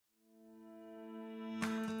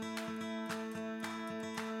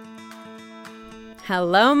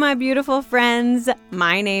Hello, my beautiful friends.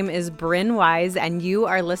 My name is Bryn Wise, and you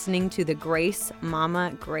are listening to the Grace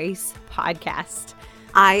Mama Grace podcast.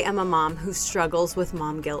 I am a mom who struggles with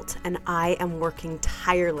mom guilt, and I am working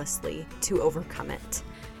tirelessly to overcome it.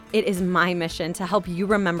 It is my mission to help you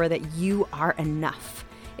remember that you are enough,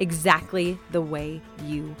 exactly the way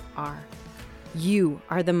you are. You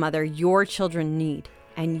are the mother your children need,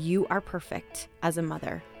 and you are perfect as a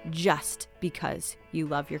mother just because you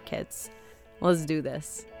love your kids. Let's do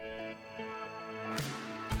this.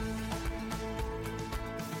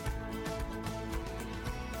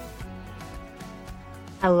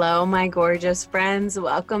 Hello, my gorgeous friends.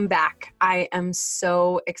 Welcome back. I am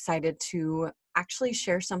so excited to actually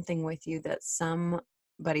share something with you that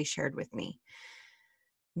somebody shared with me.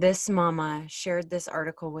 This mama shared this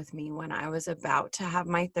article with me when I was about to have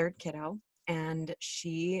my third kiddo, and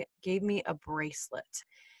she gave me a bracelet,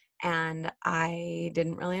 and I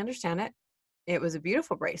didn't really understand it. It was a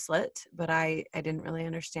beautiful bracelet, but I didn't really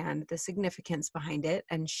understand the significance behind it.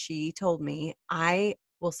 And she told me, I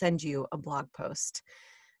will send you a blog post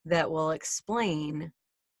that will explain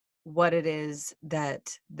what it is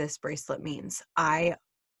that this bracelet means. I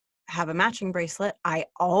have a matching bracelet. I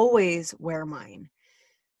always wear mine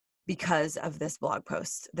because of this blog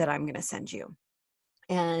post that I'm going to send you.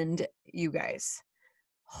 And you guys,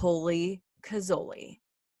 holy cazoli.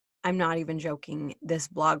 I'm not even joking. This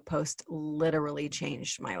blog post literally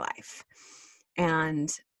changed my life.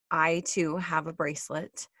 And I too have a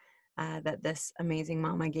bracelet that this amazing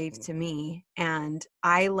mama gave to me. And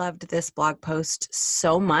I loved this blog post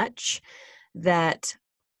so much that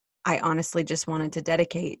I honestly just wanted to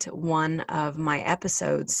dedicate one of my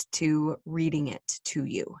episodes to reading it to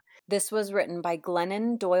you. This was written by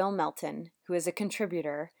Glennon Doyle Melton, who is a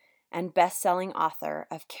contributor and best-selling author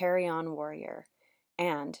of Carry On Warrior,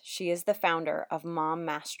 and she is the founder of Mom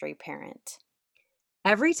Mastery Parent.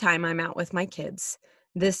 Every time I'm out with my kids,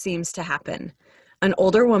 this seems to happen. An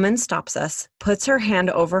older woman stops us, puts her hand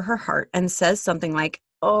over her heart, and says something like,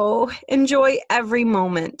 "Oh, enjoy every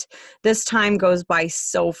moment. This time goes by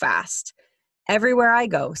so fast." Everywhere I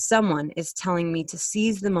go, someone is telling me to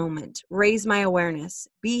seize the moment, raise my awareness,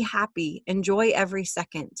 be happy, enjoy every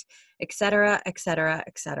second, etc., etc.,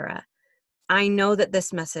 etc. I know that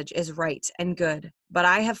this message is right and good, but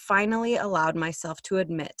I have finally allowed myself to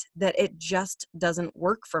admit that it just doesn't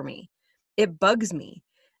work for me. It bugs me.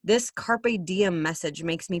 This carpe diem message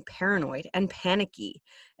makes me paranoid and panicky,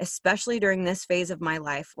 especially during this phase of my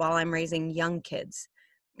life while I'm raising young kids.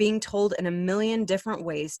 Being told in a million different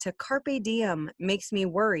ways to carpe diem makes me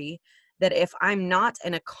worry that if I'm not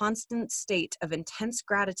in a constant state of intense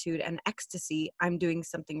gratitude and ecstasy, I'm doing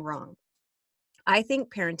something wrong. I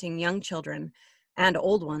think parenting young children, and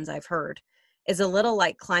old ones I've heard, is a little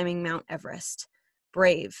like climbing Mount Everest.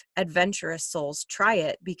 Brave, adventurous souls try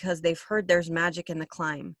it because they've heard there's magic in the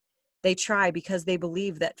climb. They try because they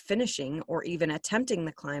believe that finishing or even attempting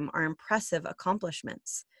the climb are impressive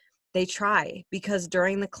accomplishments. They try because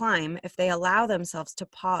during the climb, if they allow themselves to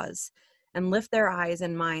pause and lift their eyes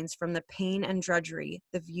and minds from the pain and drudgery,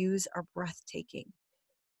 the views are breathtaking.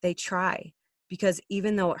 They try because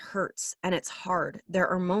even though it hurts and it's hard, there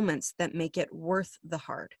are moments that make it worth the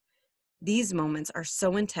hard. These moments are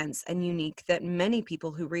so intense and unique that many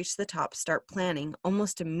people who reach the top start planning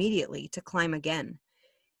almost immediately to climb again,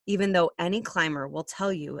 even though any climber will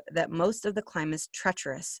tell you that most of the climb is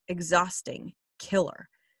treacherous, exhausting, killer,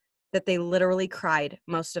 that they literally cried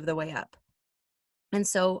most of the way up. And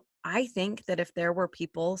so I think that if there were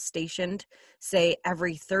people stationed, say,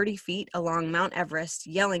 every 30 feet along Mount Everest,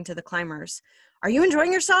 yelling to the climbers, "Are you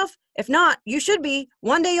enjoying yourself? If not, you should be.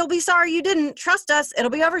 One day you'll be sorry you didn't. Trust us,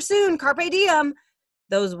 it'll be over soon. Carpe diem."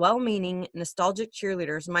 Those well-meaning, nostalgic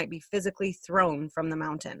cheerleaders might be physically thrown from the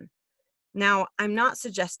mountain. Now, I'm not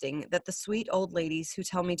suggesting that the sweet old ladies who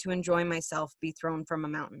tell me to enjoy myself be thrown from a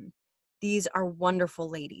mountain. These are wonderful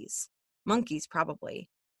ladies. Monkeys,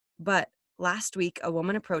 probably. But last week, a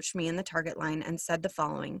woman approached me in the Target line and said the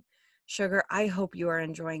following: "Sugar, I hope you are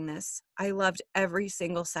enjoying this. I loved every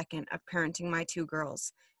single second of parenting my two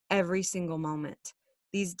girls, every single moment.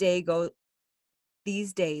 These days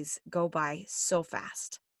go by so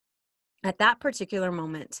fast." At that particular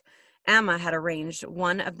moment, Emma had arranged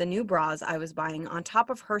one of the new bras I was buying on top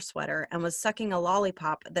of her sweater and was sucking a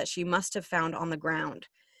lollipop that she must have found on the ground.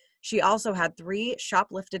 She also had 3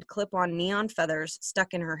 shoplifted clip-on neon feathers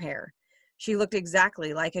stuck in her hair. She looked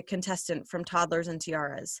exactly like a contestant from Toddlers and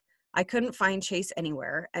Tiaras. I couldn't find Chase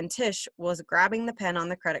anywhere, and Tish was grabbing the pen on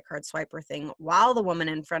the credit card swiper thing while the woman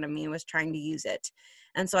in front of me was trying to use it.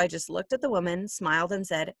 And so I just looked at the woman, smiled, and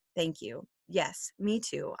said, "Thank you. Yes, me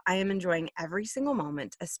too. I am enjoying every single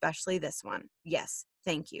moment, especially this one. Yes,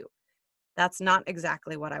 thank you. That's not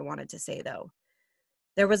exactly what I wanted to say, though.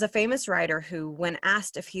 There was a famous writer who, when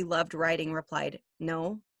asked if he loved writing, replied,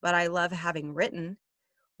 "No, but I love having written."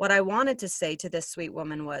 What I wanted to say to this sweet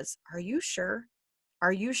woman was, "Are you sure?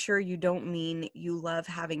 Are you sure you don't mean you love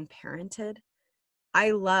having parented?"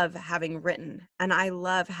 I love having written, and I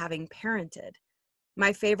love having parented.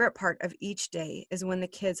 My favorite part of each day is when the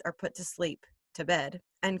kids are put to sleep, to bed,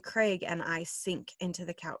 and Craig and I sink into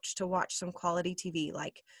the couch to watch some quality TV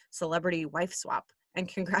like Celebrity Wife Swap and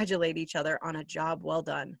congratulate each other on a job well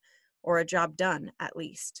done, or a job done at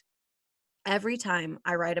least. Every time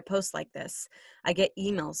I write a post like this, I get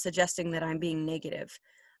emails suggesting that I'm being negative.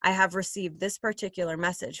 I have received this particular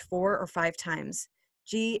message 4 or 5 times.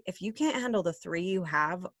 Gee, if you can't handle the 3 you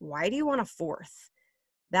have, why do you want a 4th?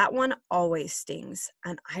 That one always stings,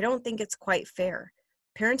 and I don't think it's quite fair.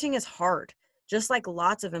 Parenting is hard, just like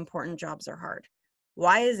lots of important jobs are hard.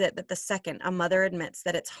 Why is it that the second a mother admits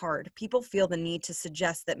that it's hard, people feel the need to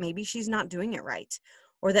suggest that maybe she's not doing it right,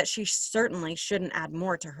 or that she certainly shouldn't add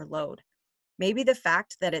more to her load? Maybe the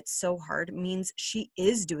fact that it's so hard means she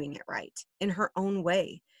is doing it right in her own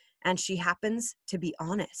way, and she happens to be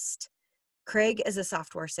honest. Craig is a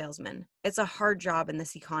software salesman. It's a hard job in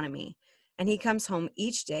this economy, and he comes home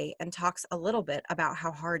each day and talks a little bit about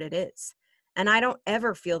how hard it is. And I don't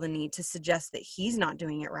ever feel the need to suggest that he's not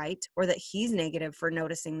doing it right, or that he's negative for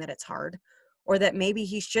noticing that it's hard, or that maybe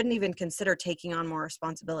he shouldn't even consider taking on more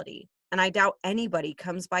responsibility. And I doubt anybody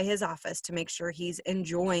comes by his office to make sure he's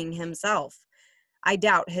enjoying himself. I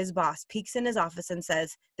doubt his boss peeks in his office and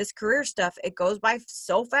says, "This career stuff, it goes by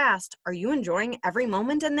so fast. Are you enjoying every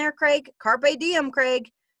moment in there, Craig? Carpe diem,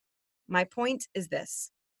 Craig." My point is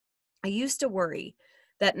this. I used to worry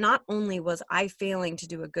that not only was I failing to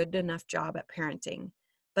do a good enough job at parenting,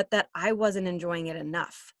 but that I wasn't enjoying it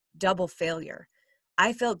enough. Double failure.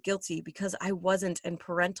 I felt guilty because I wasn't in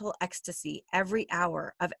parental ecstasy every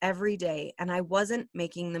hour of every day, and I wasn't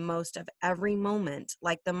making the most of every moment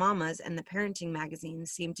like the mamas and the parenting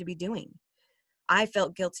magazines seemed to be doing. I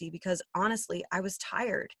felt guilty because honestly, I was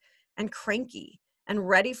tired and cranky and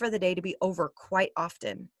ready for the day to be over quite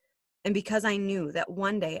often. And because I knew that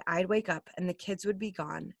one day I'd wake up and the kids would be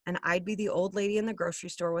gone and I'd be the old lady in the grocery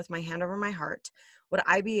store with my hand over my heart, would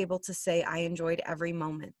I be able to say I enjoyed every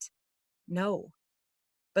moment? No.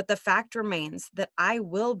 But the fact remains that I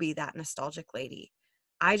will be that nostalgic lady.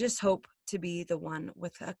 I just hope to be the one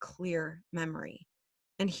with a clear memory.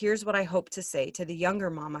 And here's what I hope to say to the younger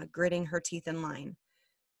mama gritting her teeth in line.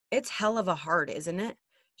 It's hell of a hard, isn't it?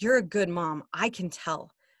 You're a good mom, I can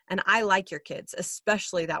tell. And I like your kids,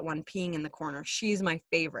 especially that one peeing in the corner. She's my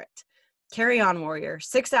favorite. Carry on, warrior.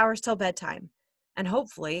 6 hours till bedtime. And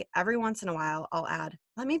hopefully, every once in a while, I'll add,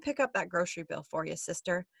 "Let me pick up that grocery bill for you,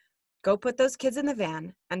 sister. Go put those kids in the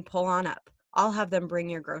van and pull on up. I'll have them bring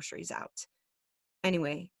your groceries out."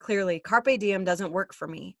 Anyway, clearly, carpe diem doesn't work for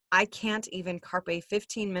me. I can't even carpe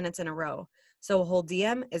 15 minutes in a row, so a whole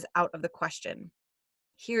diem is out of the question.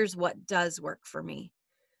 Here's what does work for me.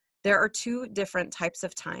 There are 2 different types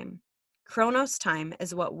of time. Chronos time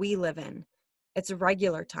is what we live in. It's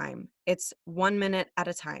regular time. It's 1 minute at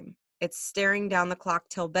a time. It's staring down the clock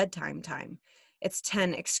till bedtime time. It's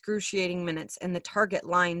 10 excruciating minutes in the target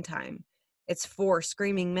line time. It's 4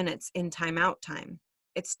 screaming minutes in timeout time.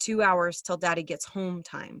 It's 2 hours till daddy gets home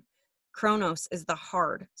time. Chronos is the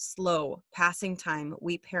hard, slow, passing time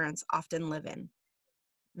we parents often live in.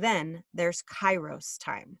 Then there's Kairos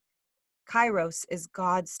time. Kairos is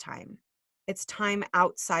God's time. It's time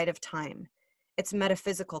outside of time. It's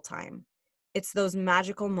metaphysical time. It's those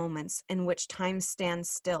magical moments in which time stands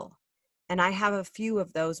still. And I have a few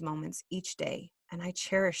of those moments each day, and I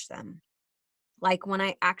cherish them. Like when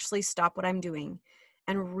I actually stop what I'm doing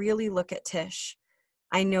and really look at Tish,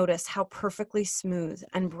 I notice how perfectly smooth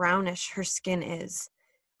and brownish her skin is.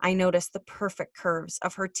 I notice the perfect curves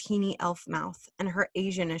of her teeny elf mouth and her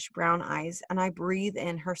Asianish brown eyes, and I breathe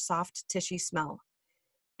in her soft, tishy smell.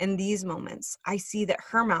 In these moments, I see that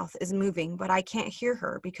her mouth is moving, but I can't hear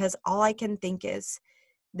her because all I can think is,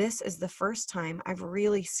 this is the first time I've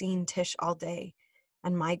really seen Tish all day,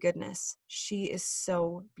 and my goodness, she is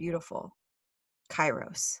so beautiful.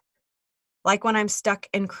 Kairos. Like when I'm stuck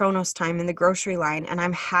in Chronos time in the grocery line and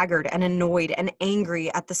I'm haggard and annoyed and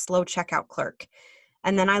angry at the slow checkout clerk.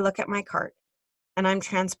 And then I look at my cart and I'm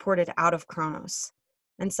transported out of Chronos.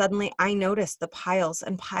 And suddenly I notice the piles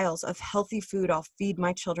and piles of healthy food I'll feed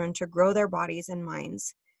my children to grow their bodies and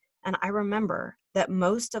minds. And I remember that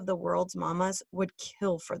most of the world's mamas would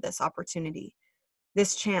kill for this opportunity,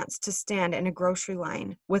 this chance to stand in a grocery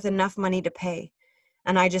line with enough money to pay,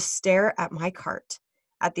 and I just stare at my cart,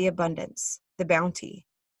 at the abundance, the bounty.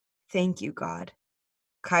 Thank you, God.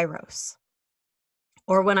 Kairos.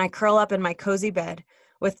 Or when I curl up in my cozy bed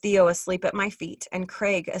with Theo asleep at my feet and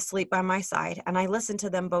Craig asleep by my side, and I listen to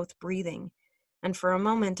them both breathing. And for a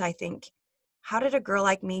moment, I think, how did a girl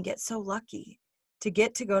like me get so lucky to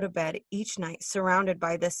get to go to bed each night surrounded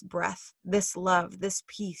by this breath, this love, this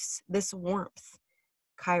peace, this warmth?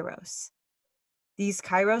 Kairos. These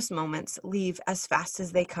Kairos moments leave as fast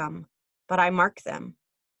as they come, but I mark them.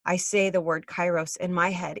 I say the word Kairos in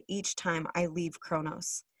my head each time I leave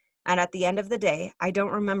Chronos. And at the end of the day, I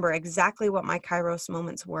don't remember exactly what my Kairos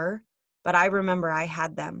moments were, but I remember I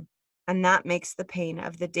had them. And that makes the pain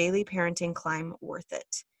of the daily parenting climb worth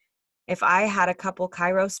it. If I had a couple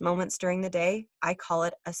Kairos moments during the day, I call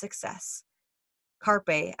it a success.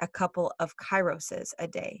 Carpe, a couple of Kairoses a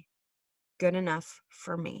day. Good enough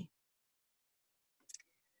for me.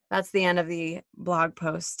 That's the end of the blog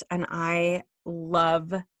post, and I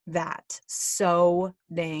love that so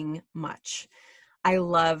dang much. I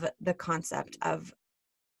love the concept of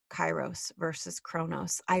Kairos versus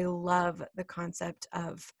Chronos. I love the concept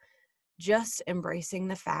of just embracing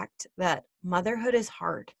the fact that motherhood is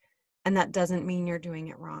hard, and that doesn't mean you're doing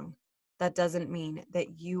it wrong. That doesn't mean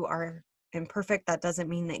that you are imperfect. That doesn't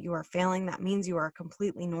mean that you are failing. That means you are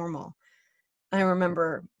completely normal. I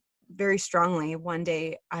remember very strongly one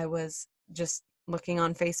day I was just looking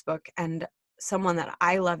on Facebook, and someone that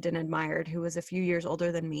I loved and admired, who was a few years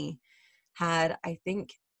older than me, had, I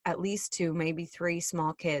think, at least 2, maybe 3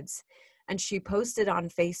 small kids. And she posted on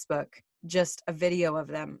Facebook just a video of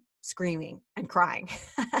them screaming and crying.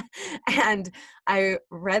 And I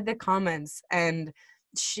read the comments, and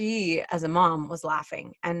she, as a mom, was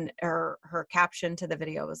laughing, and her caption to the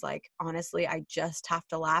video was like, honestly, I just have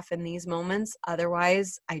to laugh in these moments,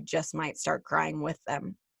 otherwise I just might start crying with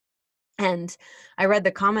them. And I read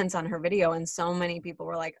the comments on her video, and so many people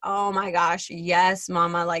were like, oh my gosh, yes,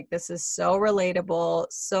 mama, like this is so relatable,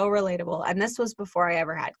 so relatable. And this was before I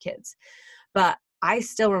ever had kids, but I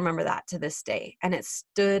still remember that to this day, and it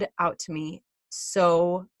stood out to me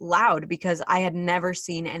so loud because I had never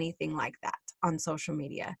seen anything like that on social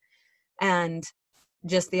media. And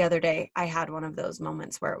just the other day, I had one of those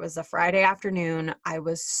moments where it was a Friday afternoon. I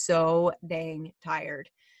was so dang tired.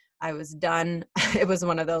 I was done. It was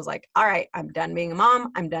one of those like, all right, I'm done being a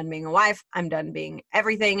mom. I'm done being a wife. I'm done being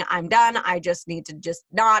everything. I'm done. I just need to just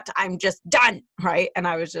not, I'm just done. Right. And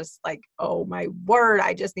I was just like, oh my word,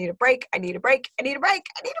 I just need a break. I need a break. I need a break.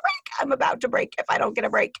 I need a break. I'm about to break if I don't get a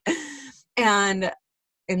break. And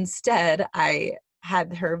instead, I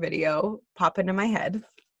had her video pop into my head,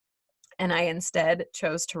 and I instead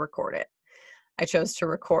chose to record it. I chose to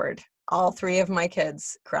record all 3 of my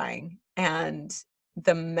kids crying and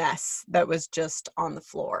the mess that was just on the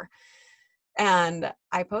floor. And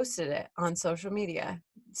I posted it on social media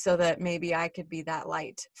so that maybe I could be that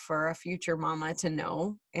light for a future mama to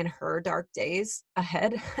know in her dark days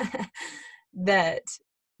ahead that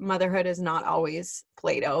motherhood is not always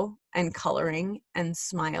Play-Doh and coloring and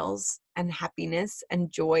smiles and happiness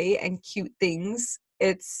and joy and cute things.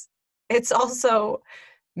 It's also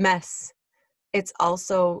mess. It's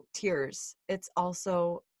also tears. It's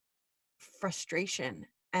also frustration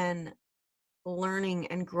and learning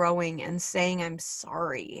and growing and saying I'm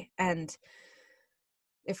sorry. And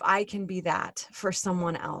if I can be that for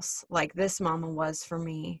someone else, like this mama was for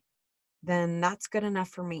me, then that's good enough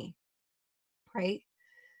for me, right?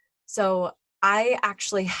 So I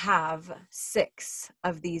actually have 6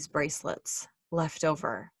 of these bracelets left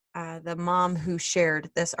over. The mom who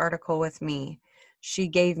shared this article with me, she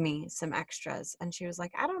gave me some extras, and she was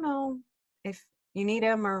like, I don't know if you need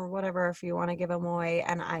them or whatever, if you want to give them away.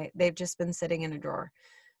 And they've just been sitting in a drawer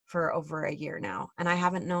for over a year now, and I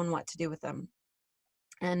haven't known what to do with them.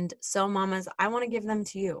 And so, mamas, I want to give them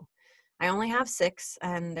to you. I only have 6,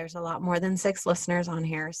 and there's a lot more than 6 listeners on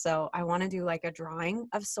here. So I want to do like a drawing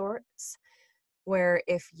of sorts, where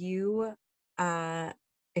if you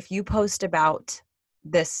post about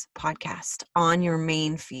this podcast on your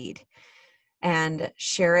main feed and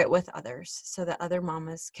share it with others so that other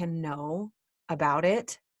mamas can know about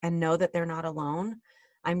it and know that they're not alone,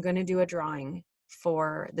 I'm going to do a drawing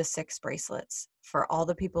for the 6 bracelets for all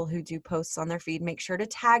the people who do posts on their feed. Make sure to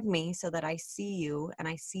tag me so that I see you and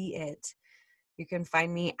I see it. You can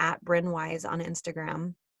find me at Bryn Wise on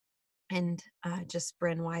Instagram, and just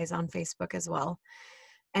Bryn Wise on Facebook as well.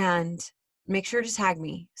 And make sure to tag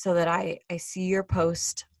me so that I see your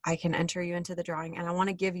post. I can enter you into the drawing, and I want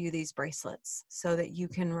to give you these bracelets so that you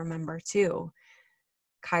can remember too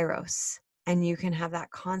Kairos, and you can have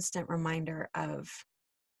that constant reminder of,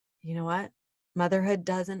 you know what? Motherhood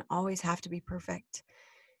doesn't always have to be perfect.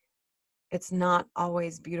 It's not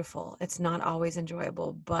always beautiful. It's not always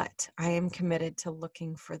enjoyable, but I am committed to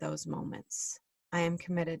looking for those moments. I am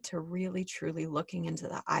committed to really, truly looking into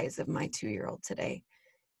the eyes of my 2-year-old today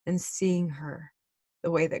and seeing her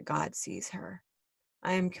the way that God sees her.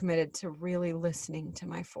 I am committed to really listening to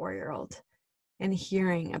my 4-year-old and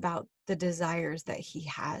hearing about the desires that he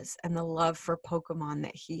has and the love for Pokemon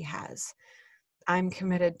that he has. I'm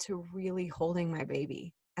committed to really holding my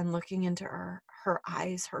baby and looking into her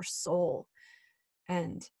eyes, her soul,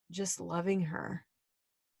 and just loving her.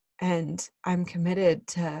 And I'm committed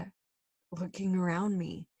to looking around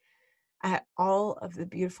me at all of the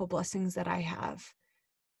beautiful blessings that I have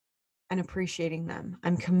and appreciating them.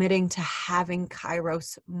 I'm committing to having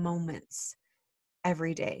Kairos moments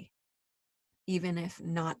every day, even if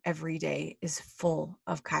not every day is full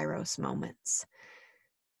of Kairos moments.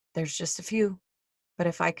 There's just a few, but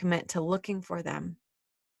if I commit to looking for them,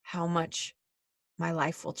 how much my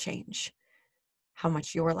life will change, how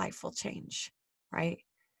much your life will change, right?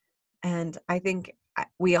 And I think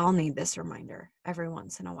we all need this reminder every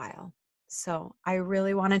once in a while. So I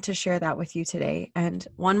really wanted to share that with you today. And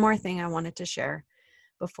one more thing I wanted to share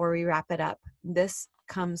before we wrap it up. This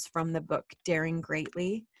comes from the book Daring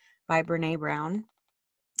Greatly by Brené Brown.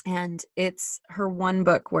 And it's her one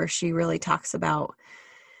book where she really talks about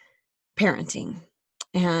parenting.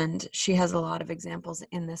 And she has a lot of examples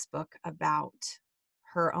in this book about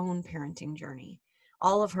her own parenting journey.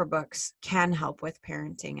 All of her books can help with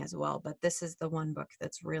parenting as well, but this is the one book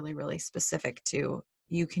that's really, really specific to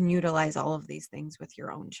you can utilize all of these things with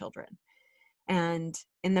your own children. And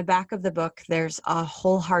in the back of the book, there's a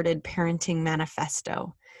wholehearted parenting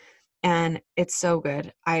manifesto. And it's so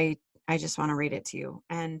good. I just want to read it to you.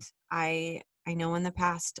 And I know in the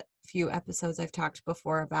past few episodes I've talked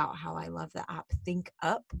before about how I love the app Think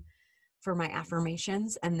Up for my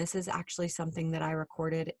affirmations. And this is actually something that I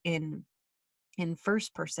recorded in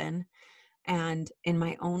first person and in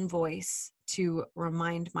my own voice to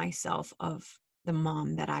remind myself of the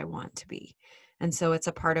mom that I want to be. And so it's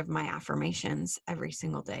a part of my affirmations every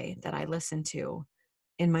single day that I listen to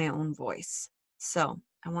in my own voice. So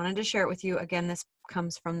I wanted to share it with you. Again, this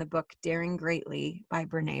comes from the book Daring Greatly by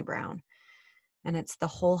Brené Brown. And it's the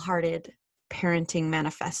Wholehearted Parenting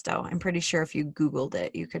Manifesto. I'm pretty sure if you Googled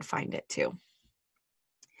it, you could find it too.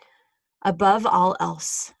 Above all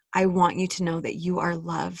else, I want you to know that you are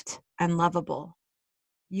loved and lovable.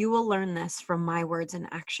 You will learn this from my words and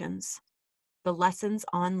actions. The lessons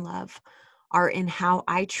on love are in how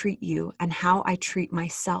I treat you and how I treat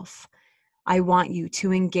myself. I want you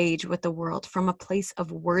to engage with the world from a place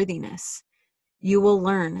of worthiness. You will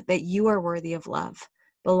learn that you are worthy of love,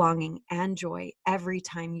 belonging, and joy every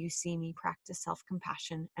time you see me practice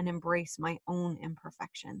self-compassion and embrace my own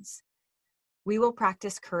imperfections. We will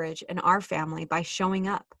practice courage in our family by showing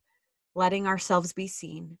up, letting ourselves be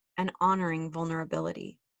seen, and honoring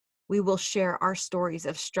vulnerability. We will share our stories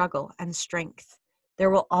of struggle and strength. There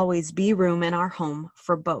will always be room in our home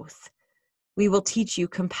for both. We will teach you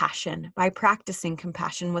compassion by practicing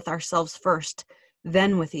compassion with ourselves first,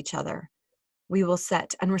 then with each other. We will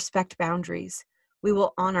set and respect boundaries. We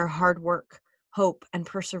will honor hard work, hope, and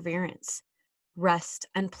perseverance. Rest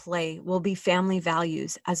and play will be family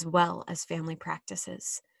values as well as family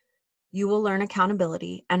practices. You will learn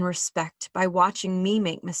accountability and respect by watching me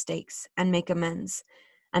make mistakes and make amends,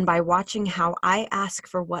 and by watching how I ask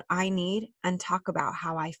for what I need and talk about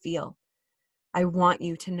how I feel. I want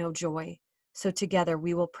you to know joy, so together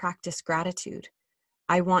we will practice gratitude.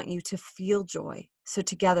 I want you to feel joy, so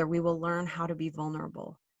together we will learn how to be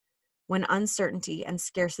vulnerable. When uncertainty and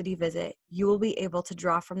scarcity visit, you will be able to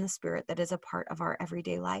draw from the spirit that is a part of our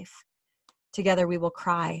everyday life. Together we will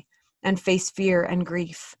cry and face fear and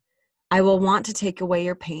grief. I will want to take away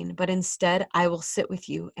your pain, but instead I will sit with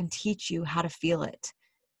you and teach you how to feel it.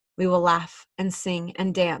 We will laugh and sing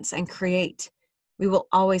and dance and create. We will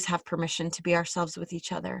always have permission to be ourselves with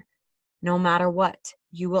each other. No matter what,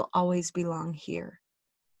 you will always belong here.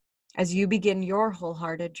 As you begin your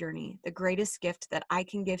wholehearted journey, the greatest gift that I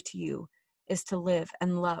can give to you is to live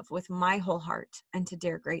and love with my whole heart and to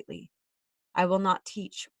dare greatly. I will not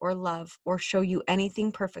teach or love or show you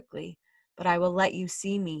anything perfectly, but I will let you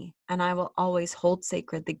see me, and I will always hold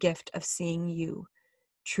sacred the gift of seeing you,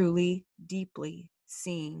 truly, deeply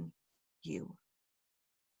seeing you.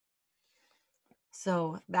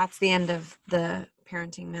 So that's the end of the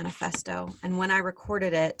parenting manifesto. And when I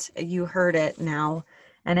recorded it, you heard it now,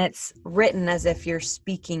 and it's written as if you're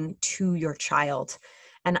speaking to your child.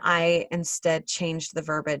 And I instead changed the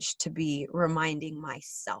verbiage to be reminding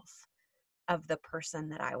myself of the person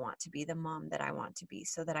that I want to be, the mom that I want to be,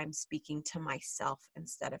 so that I'm speaking to myself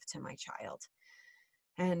instead of to my child.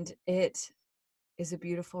 And it is a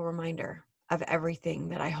beautiful reminder of everything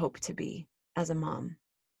that I hope to be as a mom,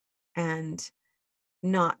 and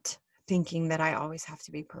not thinking that I always have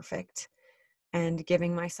to be perfect, and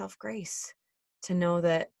giving myself grace to know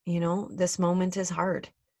that, this moment is hard,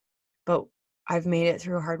 but I've made it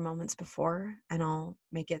through hard moments before, and I'll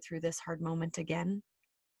make it through this hard moment again,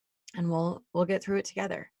 and we'll get through it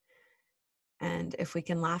together. And if we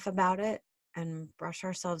can laugh about it and brush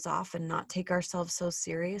ourselves off and not take ourselves so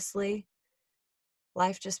seriously,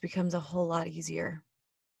 life just becomes a whole lot easier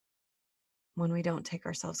when we don't take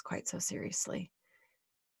ourselves quite so seriously.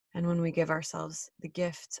 And when we give ourselves the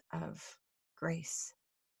gift of grace,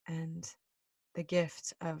 and the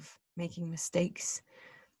gift of making mistakes,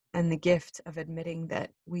 and the gift of admitting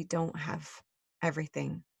that we don't have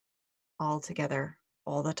everything all together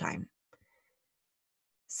all the time.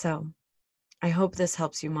 So I hope this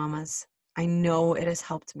helps you, mamas. I know it has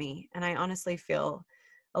helped me. And I honestly feel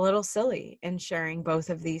a little silly in sharing both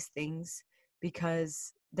of these things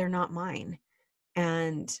because they're not mine.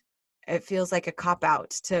 And it feels like a cop-out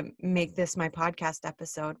to make this my podcast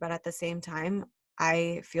episode. But at the same time,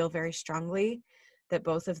 I feel very strongly that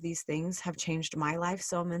both of these things have changed my life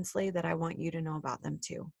so immensely that I want you to know about them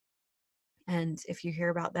too. And if you hear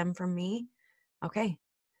about them from me, okay,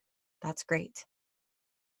 that's great.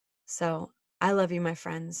 So I love you, my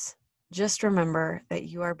friends. Just remember that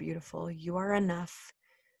you are beautiful. You are enough.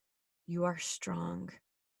 You are strong.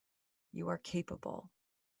 You are capable.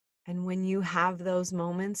 And when you have those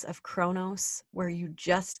moments of Chronos where you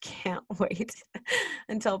just can't wait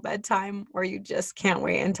until bedtime, or you just can't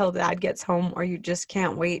wait until dad gets home, or you just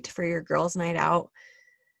can't wait for your girls' night out,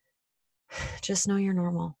 just know you're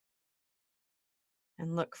normal.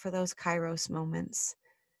 And look for those Kairos moments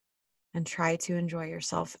and try to enjoy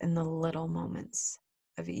yourself in the little moments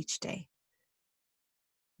of each day.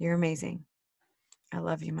 You're amazing. I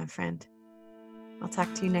love you, my friend. I'll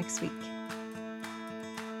talk to you next week.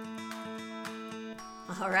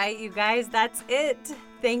 All right, you guys, that's it.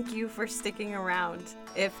 Thank you for sticking around.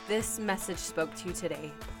 If this message spoke to you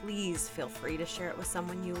today, please feel free to share it with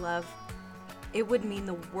someone you love. It would mean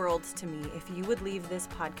the world to me if you would leave this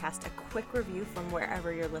podcast a quick review from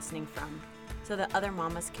wherever you're listening from, so that other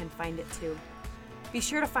mamas can find it too. Be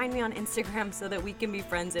sure to find me on Instagram so that we can be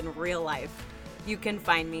friends in real life. You can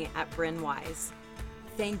find me at Bryn Wise.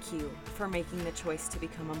 Thank you for making the choice to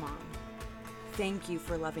become a mom. Thank you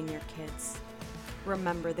for loving your kids.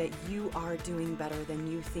 Remember that you are doing better than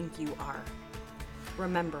you think you are.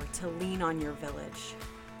 Remember to lean on your village.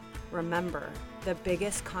 Remember, the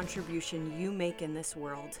biggest contribution you make in this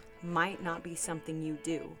world might not be something you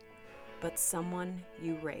do, but someone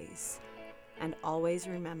you raise. And always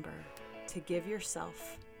remember to give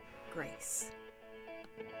yourself grace.